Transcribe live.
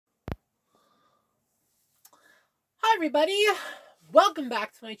everybody, welcome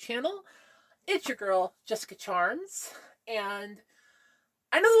back to my channel. It's your girl Jessica Charms, and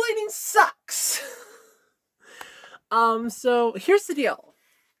I know the lighting sucks. So here's the deal.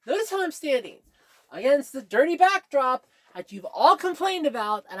 Notice how I'm standing against the dirty backdrop that you've all complained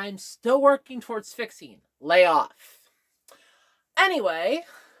about, and I'm still working towards fixing. Lay off. Anyway,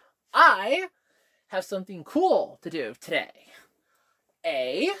 I have something cool to do today.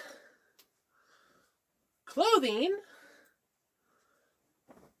 A clothing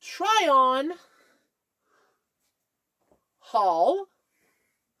try on haul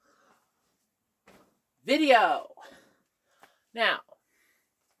video. Now,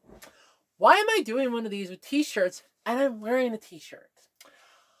 why am I doing one of these with t-shirts and I'm wearing a t-shirt?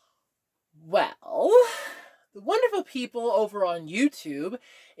 Well, the wonderful people over on YouTube,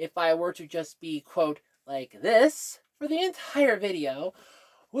 if I were to just be, quote, like this for the entire video,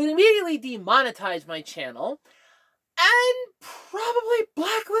 would immediately demonetize my channel and probably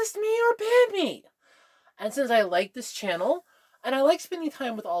blacklist me or ban me. And since I like this channel, and I like spending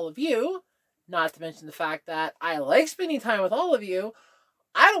time with all of you, not to mention the fact that I like spending time with all of you,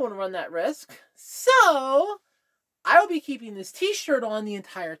 I don't want to run that risk. So, I will be keeping this t-shirt on the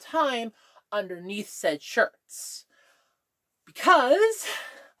entire time underneath said shirts. Because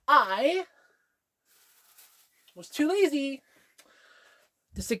I was too lazy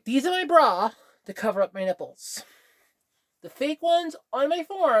to stick these in my bra to cover up my nipples. The fake ones on my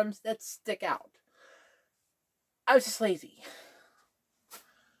forearms that stick out. I was just lazy.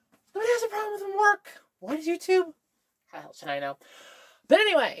 Nobody has a problem with them work. What is YouTube? How the hell should I know? But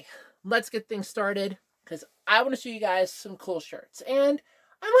anyway, let's get things started, because I want to show you guys some cool shirts. And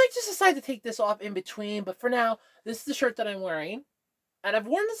I might just decide to take this off in between, but for now, this is the shirt that I'm wearing. And I've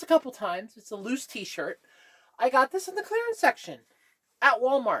worn this a couple times. It's a loose t-shirt. I got this in the clearance section at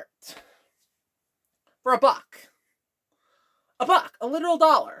Walmart for $1. A literal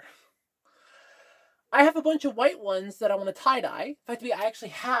dollar. I have a bunch of white ones that I want to tie-dye. In fact, I actually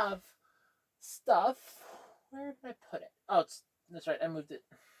have stuff. Where did I put it? Oh, that's right. I moved it.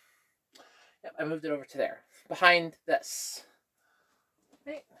 Yep, I moved it over to there. Behind this.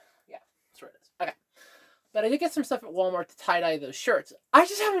 Right? Yeah, that's where it is. Okay. But I did get some stuff at Walmart to tie-dye those shirts. I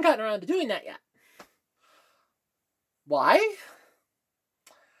just haven't gotten around to doing that yet. Why?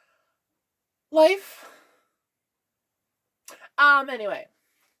 Life. Anyway,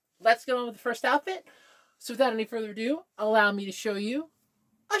 let's get on with the first outfit. So without any further ado, allow me to show you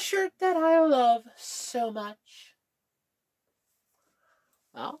a shirt that I love so much.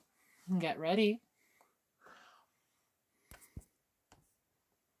 Well, get ready.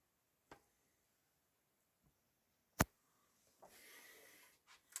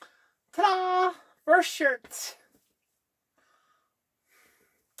 Ta-da! First shirt.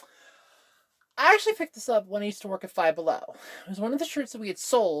 I actually picked this up when I used to work at Five Below. It was one of the shirts that we had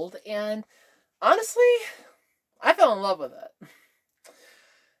sold, and honestly, I fell in love with it.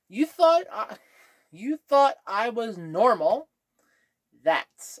 You thought I was normal?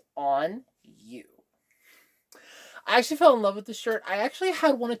 That's on you. I actually fell in love with the shirt. I actually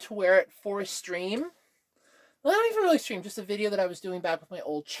had wanted to wear it for a stream. Well, not even really a stream, just a video that I was doing back with my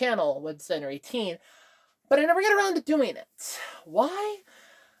old channel, Web Designer 18. But I never got around to doing it. Why?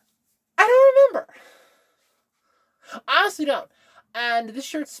 I don't remember. I honestly don't. And this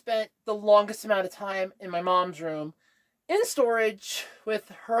shirt spent the longest amount of time in my mom's room in storage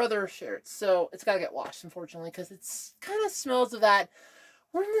with her other shirts. So it's got to get washed, unfortunately, because it's kind of smells of that.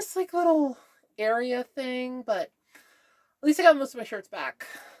 We're in this like little area thing, but at least I got most of my shirts back.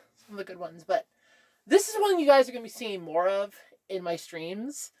 Some of the good ones. But this is one you guys are going to be seeing more of in my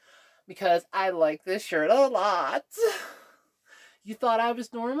streams, because I like this shirt a lot. You thought I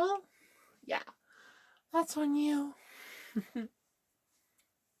was normal? Yeah, that's on you.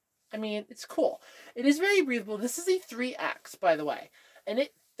 I mean, it's cool. It is very breathable. This is a 3X, by the way. And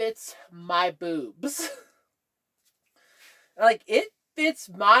it fits my boobs. Like, it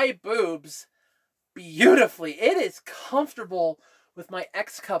fits my boobs beautifully. It is comfortable with my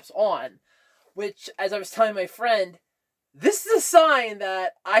X cups on. Which, as I was telling my friend, this is a sign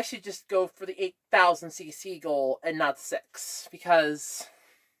that I should just go for the 8,000cc goal and not 6. Because,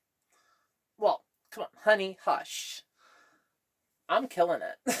 well, come on, honey, hush. I'm killing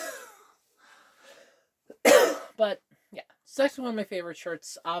it. But, yeah, it's actually one of my favorite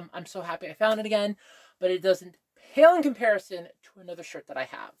shirts. I'm so happy I found it again, but it doesn't pale in comparison to another shirt that I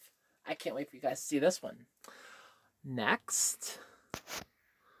have. I can't wait for you guys to see this one. Next.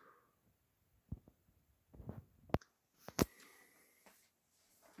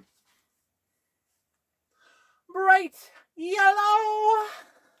 Bright yellow.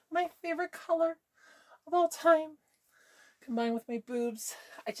 My favorite color of all time. combined with my boobs.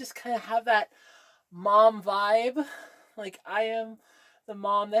 I just kind of have that mom vibe. Like, I am the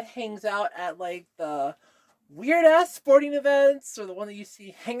mom that hangs out at like the weird ass sporting events, or the one that you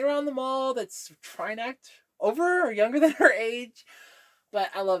see hanging around the mall that's trying to act over or younger than her age. But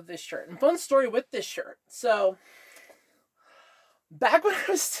I love this shirt. And fun story with this shirt. So back when I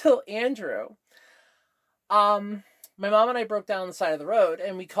was still Andrew, my mom and I broke down on the side of the road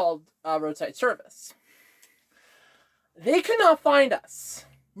and we called roadside service. They could not find us.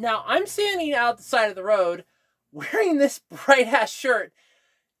 Now I'm standing out the side of the road wearing this bright ass shirt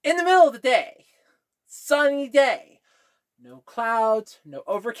in the middle of the day. Sunny day. No clouds, no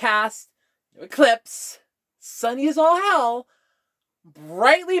overcast, no eclipse. Sunny as all hell.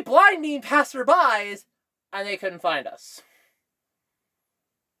 Brightly blinding passerbys, and they couldn't find us.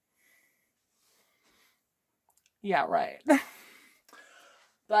 Yeah, right.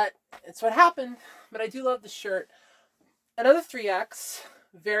 But it's what happened. But I do love the shirt. Another 3X.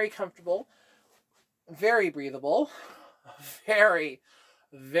 Very comfortable. Very breathable. Very,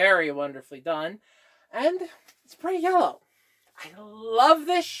 very wonderfully done. And it's bright yellow. I love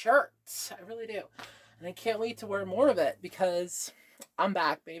this shirt. I really do. And I can't wait to wear more of it because I'm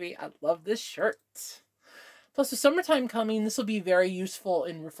back, baby. I love this shirt. Plus, with summertime coming, this will be very useful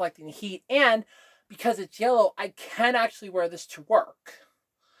in reflecting the heat. And because it's yellow, I can actually wear this to work.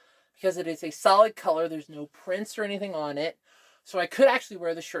 Because it is a solid color. There's no prints or anything on it. So I could actually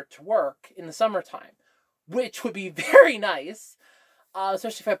wear the shirt to work in the summertime, which would be very nice.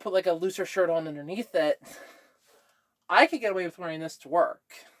 Especially if I put like a looser shirt on underneath it. I could get away with wearing this to work.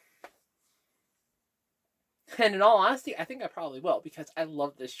 And in all honesty, I think I probably will because I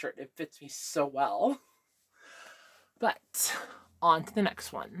love this shirt. It fits me so well. But on to the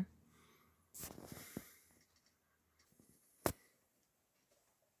next one.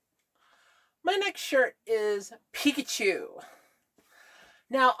 My next shirt is Pikachu.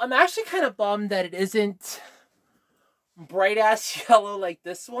 Now, I'm actually kind of bummed that it isn't bright ass yellow like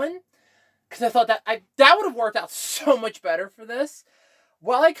this one. Because I thought that would have worked out so much better for this.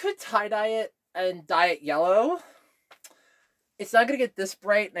 While I could tie-dye it and dye it yellow, it's not going to get this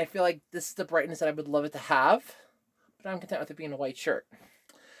bright, and I feel like this is the brightness that I would love it to have. But I'm content with it being a white shirt.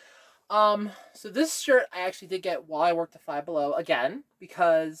 So this shirt I actually did get while I worked at Five Below again,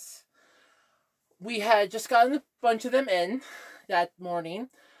 because we had just gotten a bunch of them in that morning.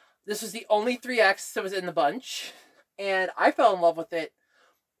 This was the only 3X that was in the bunch, and I fell in love with it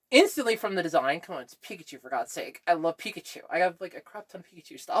instantly from the design. Come on, it's Pikachu, for God's sake. I love Pikachu. I have like a crap ton of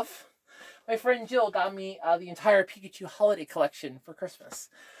Pikachu stuff. My friend Jill got me the entire Pikachu holiday collection for Christmas.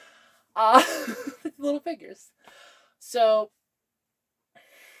 With little figures. So,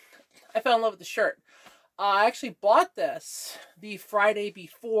 I fell in love with the shirt. I actually bought this the Friday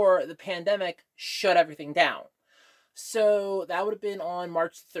before the pandemic shut everything down. So, that would have been on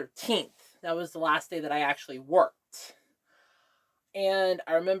March 13th. That was the last day that I actually worked. And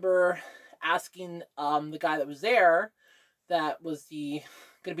I remember asking the guy that was there, that was going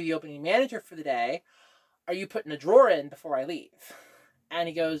to be the opening manager for the day, are you putting a drawer in before I leave? And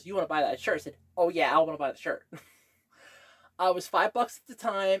he goes, you want to buy that shirt? I said, oh yeah, I want to buy the shirt. It was $5 at the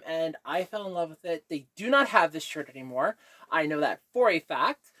time, and I fell in love with it. They do not have this shirt anymore. I know that for a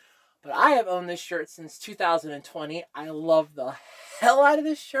fact. But I have owned this shirt since 2020. I love the hell out of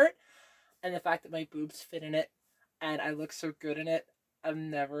this shirt. And the fact that my boobs fit in it. And I look so good in it. I'm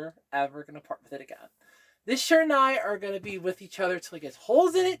never, ever going to part with it again. This shirt and I are going to be with each other till it gets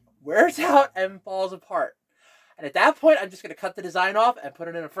holes in it, wears out, and falls apart. And at that point, I'm just going to cut the design off and put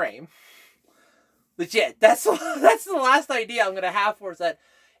it in a frame. Legit. That's the last idea I'm going to have for, is that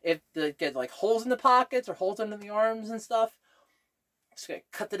if it gets like holes in the pockets or holes under the arms and stuff, I'm just going to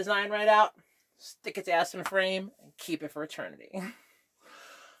cut the design right out, stick its ass in a frame, and keep it for eternity.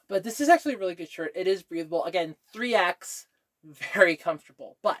 But this is actually a really good shirt. It is breathable. Again, 3X, very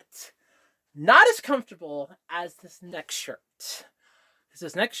comfortable. But not as comfortable as this next shirt. Because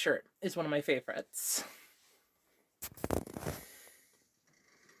this next shirt is one of my favorites.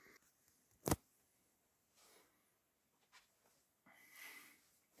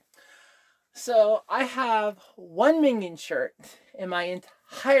 So, I have one Minion shirt in my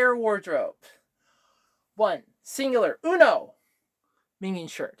entire wardrobe. One, singular, uno, Minion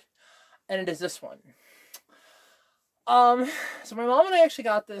shirt. And it is this one. So my mom and I actually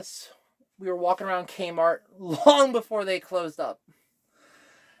got this. We were walking around Kmart long before they closed up.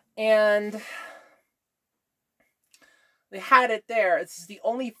 And they had it there. This is the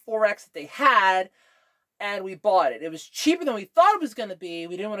only 4X that they had. And we bought it. It was cheaper than we thought it was going to be.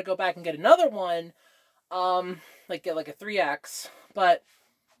 We didn't want to go back and get another one. Get like a 3X. But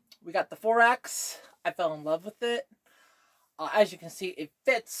we got the 4X. I fell in love with it. As you can see, it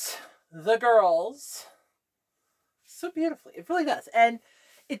fits the girls so beautifully. It really does. And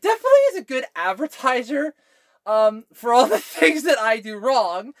it definitely is a good advertiser for all the things that I do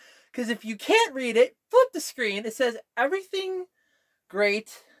wrong. Because if you can't read it, flip the screen. It says everything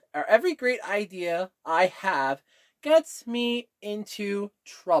great, or every great idea I have gets me into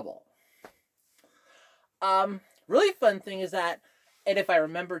trouble. Really fun thing is that, and if I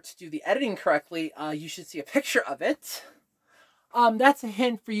remember to do the editing correctly, you should see a picture of it. That's a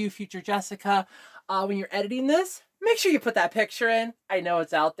hint for you, future Jessica. When you're editing this, make sure you put that picture in. I know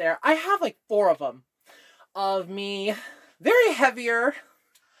it's out there. I have like 4 of them of me, very heavier,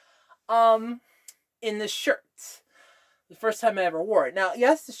 in this shirt. The first time I ever wore it. Now,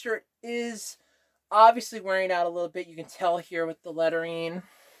 yes, the shirt is obviously wearing out a little bit. You can tell here with the lettering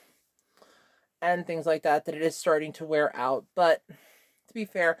and things like that that it is starting to wear out. But to be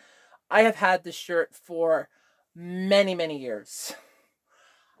fair, I have had this shirt for many, many years.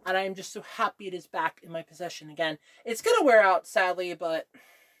 And I am just so happy it is back in my possession again. It's going to wear out, sadly, but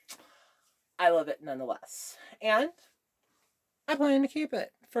I love it nonetheless. And I plan to keep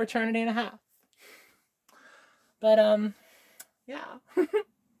it for eternity and a half. But, yeah.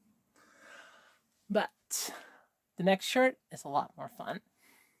 But the next shirt is a lot more fun.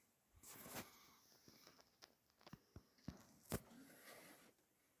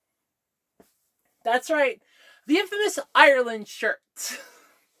 That's right. The infamous Ireland shirt.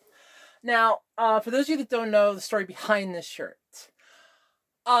 Now, for those of you that don't know the story behind this shirt.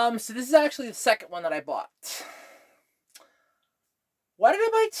 So this is actually the second one that I bought. Why did I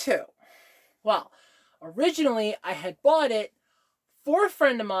buy 2? Well, originally I had bought it for a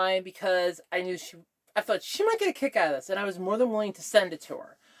friend of mine because I thought she might get a kick out of this, and I was more than willing to send it to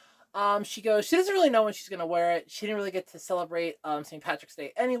her. She goes, she doesn't really know when she's going to wear it. She didn't really get to celebrate St. Patrick's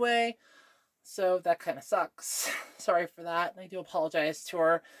Day anyway, so that kind of sucks. Sorry for that, and I do apologize to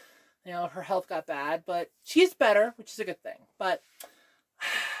her. You know, her health got bad, but she's better, which is a good thing. But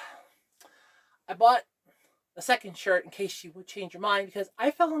I bought a second shirt in case she would change her mind because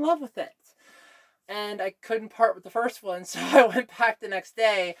I fell in love with it. And I couldn't part with the first one, so I went back the next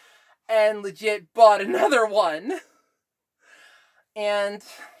day and legit bought another one. And,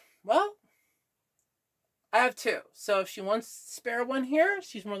 well, I have 2. So if she wants to spare one here,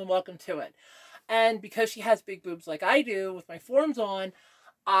 she's more than welcome to it. And because she has big boobs like I do with my forms on,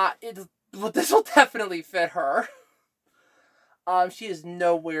 this will definitely fit her. She has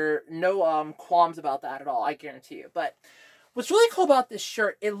no qualms about that at all, I guarantee you. But what's really cool about this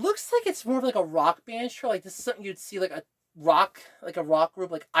shirt, it looks like it's more of like a rock band shirt. Like this is something you'd see like a rock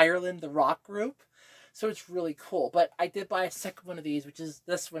group, like Ireland, the rock group. So it's really cool. But I did buy a second one of these, which is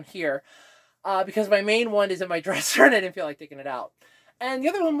this one here. Because my main one is in my dresser and I didn't feel like taking it out. And the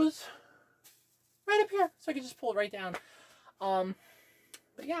other one was right up here. So I could just pull it right down.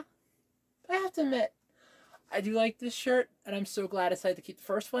 But yeah, I have to admit, I do like this shirt, and I'm so glad I decided to keep the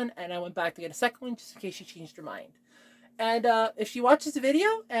first one, and I went back to get a second one just in case she changed her mind. And if she watches the video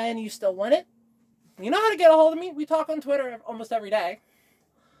and you still want it, you know how to get a hold of me. We talk on Twitter almost every day.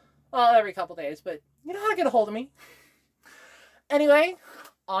 Well, every couple days, but you know how to get a hold of me. Anyway,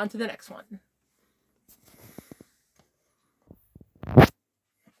 on to the next one.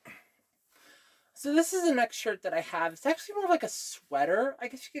 So this is the next shirt that I have. It's actually more like a sweater, I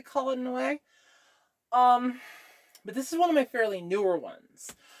guess you could call it in a way. But this is one of my fairly newer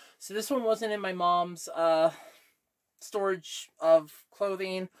ones. So this one wasn't in my mom's storage of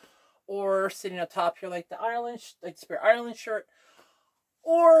clothing, or sitting up top here like the Spare Ireland shirt,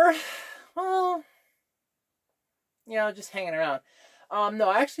 or, well, you know, just hanging around. No,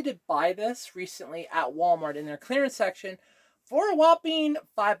 I actually did buy this recently at Walmart in their clearance section for a whopping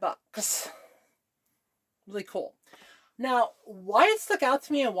 $5. Really cool. Now, why it stuck out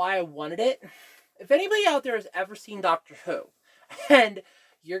to me and why I wanted it, if anybody out there has ever seen Doctor Who, and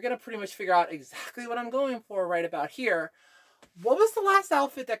you're going to pretty much figure out exactly what I'm going for right about here, what was the last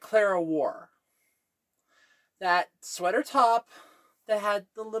outfit that Clara wore? That sweater top that had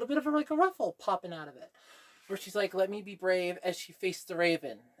a little bit of a ruffle popping out of it, where she's like, let me be brave, as she faced the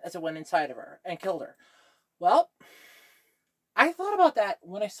Raven as it went inside of her and killed her. Well, I thought about that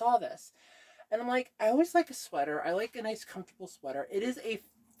when I saw this. And I'm like, I always like a sweater. I like a nice, comfortable sweater. It is a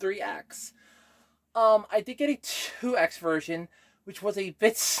 3X. I did get a 2X version, which was a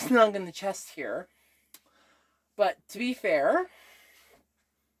bit snug in the chest here. But to be fair,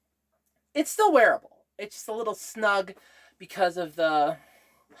 it's still wearable. It's just a little snug because of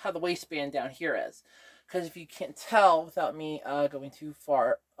how the waistband down here is. Because if you can't tell without me going too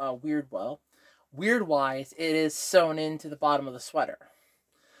far weird-wise, it is sewn into the bottom of the sweater.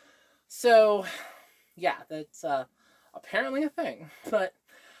 So, yeah, that's apparently a thing. But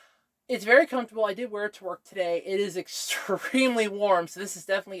it's very comfortable. I did wear it to work today. It is extremely warm, so this is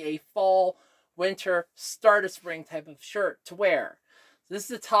definitely a fall, winter, start of spring type of shirt to wear. So this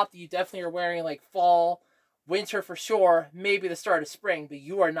is a top that you definitely are wearing like fall, winter for sure, maybe the start of spring, but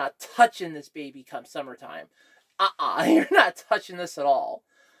you are not touching this baby come summertime. You're not touching this at all.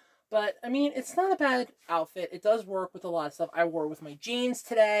 But, I mean, it's not a bad outfit. It does work with a lot of stuff. I wore it with my jeans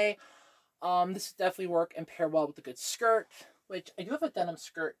today. This would definitely work and pair well with a good skirt, which I do have a denim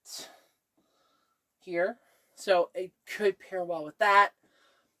skirt here. So it could pair well with that.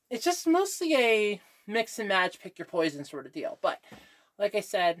 It's just mostly a mix and match, pick your poison sort of deal. But, like I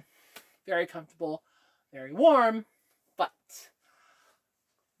said, very comfortable, very warm, but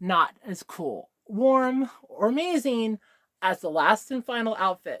not as cool, warm, or amazing as the last and final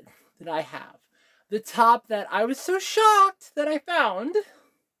outfit that I have. The top that I was so shocked that I found,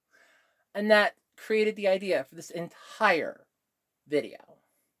 and that created the idea for this entire video.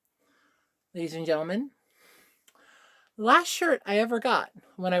 Ladies and gentlemen, the last shirt I ever got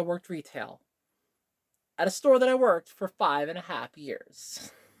when I worked retail at a store that I worked for 5.5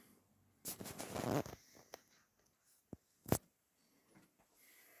 years.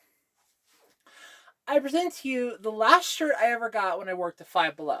 I present to you the last shirt I ever got when I worked at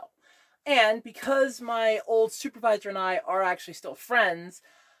Five Below. And because my old supervisor and I are actually still friends,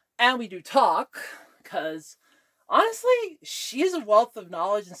 and we do talk, because honestly, she is a wealth of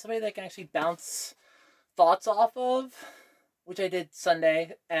knowledge and somebody that I can actually bounce thoughts off of, which I did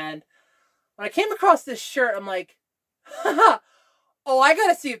Sunday. And when I came across this shirt, I'm like, haha, oh, I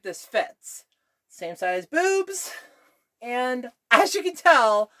gotta see if this fits. Same size boobs, and as you can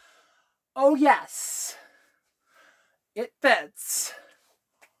tell, oh yes, it fits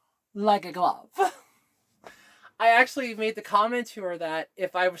like a glove. I actually made the comment to her that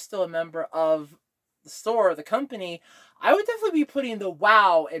if I was still a member of the store or the company, I would definitely be putting the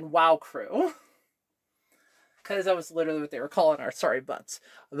WOW in WOW Crew. Because that was literally what they were calling our sorry butts.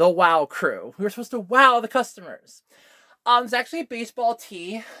 The WOW Crew. We were supposed to wow the customers. It's actually a baseball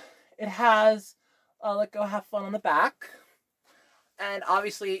tee. It has let go have fun on the back. And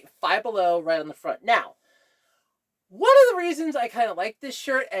obviously Five Below right on the front. Now, one of the reasons I kind of like this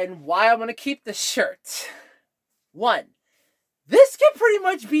shirt and why I'm going to keep this shirt. One, this can pretty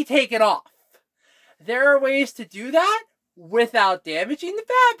much be taken off. There are ways to do that without damaging the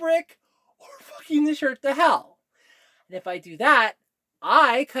fabric or fucking the shirt to hell. And if I do that,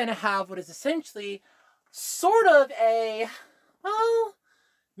 I kind of have what is essentially sort of a, well,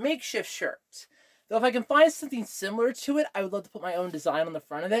 makeshift shirt. Though if I can find something similar to it, I would love to put my own design on the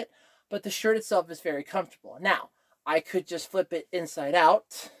front of it. But the shirt itself is very comfortable. Now, I could just flip it inside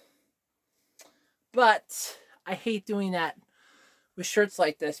out. But I hate doing that with shirts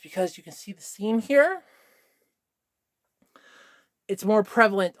like this because you can see the seam here. It's more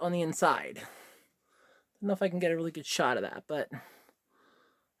prevalent on the inside. I don't know if I can get a really good shot of that, but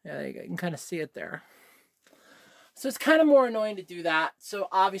yeah, you can kind of see it there. So it's kind of more annoying to do that. So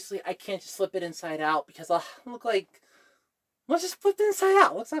obviously I can't just flip it inside out because I'll look like, let's just flip it inside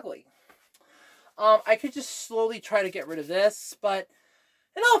out. It looks ugly. I could just slowly try to get rid of this, but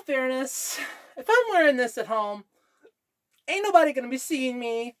in all fairness, if I'm wearing this at home, ain't nobody going to be seeing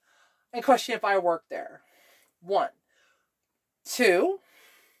me and question if I work there. 1. 2,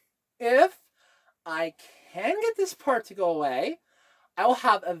 if I can get this part to go away, I will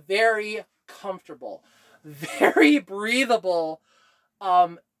have a very comfortable, very breathable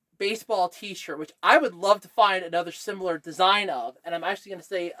baseball t-shirt, which I would love to find another similar design of. And I'm actually going to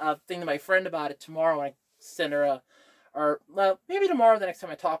say a thing to my friend about it tomorrow when I send her a, or well, maybe tomorrow the next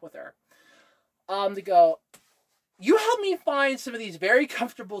time I talk with her. To go, you help me find some of these very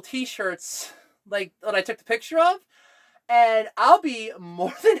comfortable t-shirts like that I took the picture of, and I'll be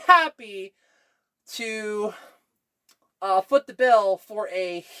more than happy to foot the bill for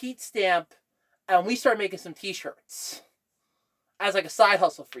a heat stamp, and we start making some t-shirts as like a side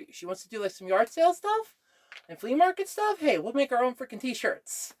hustle for you. She wants to do like some yard sale stuff and flea market stuff. Hey, we'll make our own freaking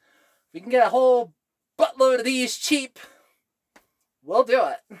t-shirts. We can get a whole buttload of these cheap. We'll do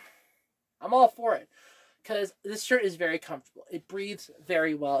it. I'm all for it. Because this shirt is very comfortable. It breathes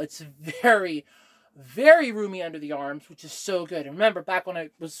very well. It's very, very roomy under the arms, which is so good. And remember, back when I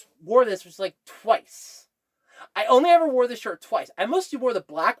wore this, was like twice. I only ever wore this shirt twice. I mostly wore the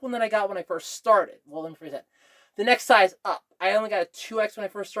black one that I got when I first started. Well, let me phrase that. The next size up. I only got a 2X when I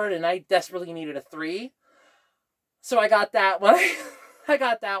first started, and I desperately needed a 3. So I got that one. I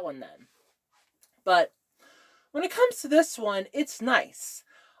got that one then. But when it comes to this one, it's nice.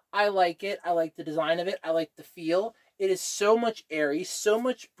 I like it. I like the design of it. I like the feel. It is so much airy, so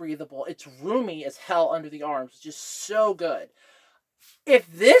much breathable. It's roomy as hell under the arms. It's just so good. If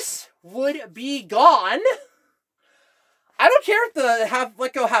this would be gone, I don't care if the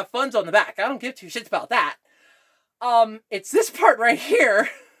let go have funds on the back. I don't give two shits about that. It's this part right here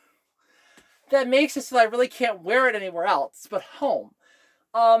that makes it so that I really can't wear it anywhere else but home.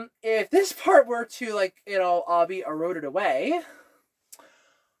 If this part were to, like, you know, be eroded away,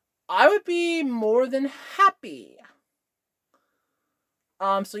 I would be more than happy.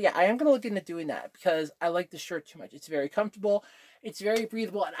 So yeah, I am going to look into doing that because I like the shirt too much. It's very comfortable. It's very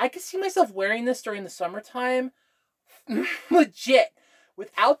breathable. And I could see myself wearing this during the summertime. Legit.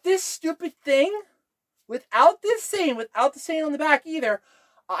 Without this stupid thing, without the saying on the back either,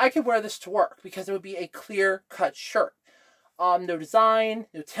 I could wear this to work because it would be a clear-cut shirt. No design,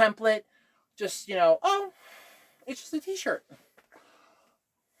 no template. Just, you know, oh, it's just a t-shirt.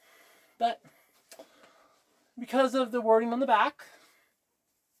 But because of the wording on the back,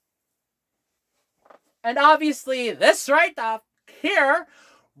 and obviously this right up here,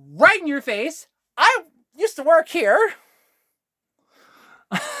 right in your face, I used to work here.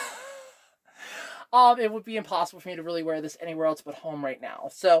 It would be impossible for me to really wear this anywhere else but home right now.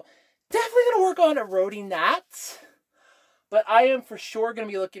 So definitely going to work on eroding that. But I am for sure going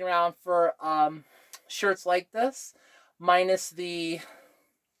to be looking around for shirts like this, minus the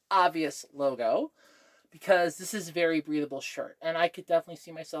obvious logo, because this is a very breathable shirt. And I could definitely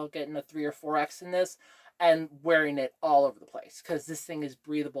see myself getting a 3 or 4X in this and wearing it all over the place, because this thing is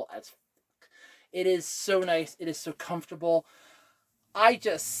breathable as fuck. It is so nice. It is so comfortable. I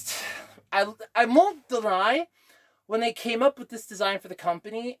won't deny, when they came up with this design for the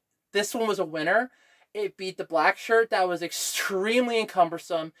company, this one was a winner. It beat the black shirt that was extremely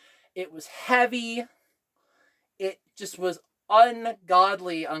cumbersome. It was heavy. It just was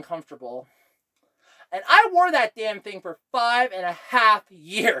ungodly uncomfortable. And I wore that damn thing for 5.5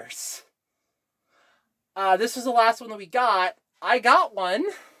 years. This was the last one that we got. I got one.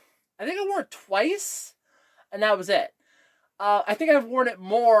 I think I wore it twice. And that was it. I think I've worn it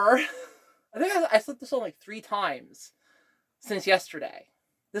more. I think I slipped this on like 3 times since yesterday.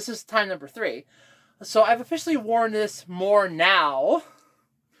 This is time number 3. So I've officially worn this more now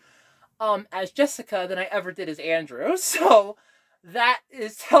as Jessica than I ever did as Andrew. So that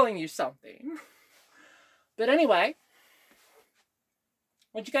is telling you something. But anyway,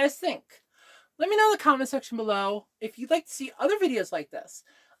 what'd you guys think? Let me know in the comment section below if you'd like to see other videos like this.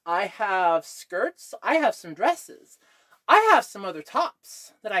 I have skirts. I have some dresses. I have some other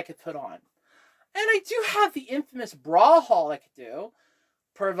tops that I could put on. And I do have the infamous bra haul I could do,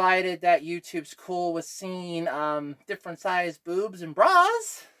 provided that YouTube's cool with seeing different size boobs and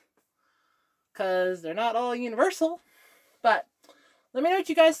bras, because they're not all universal. But let me know what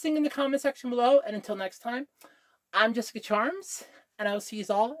you guys think in the comment section below, and until next time, I'm Jessica Charms, and I will see you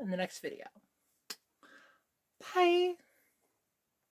all in the next video. Bye!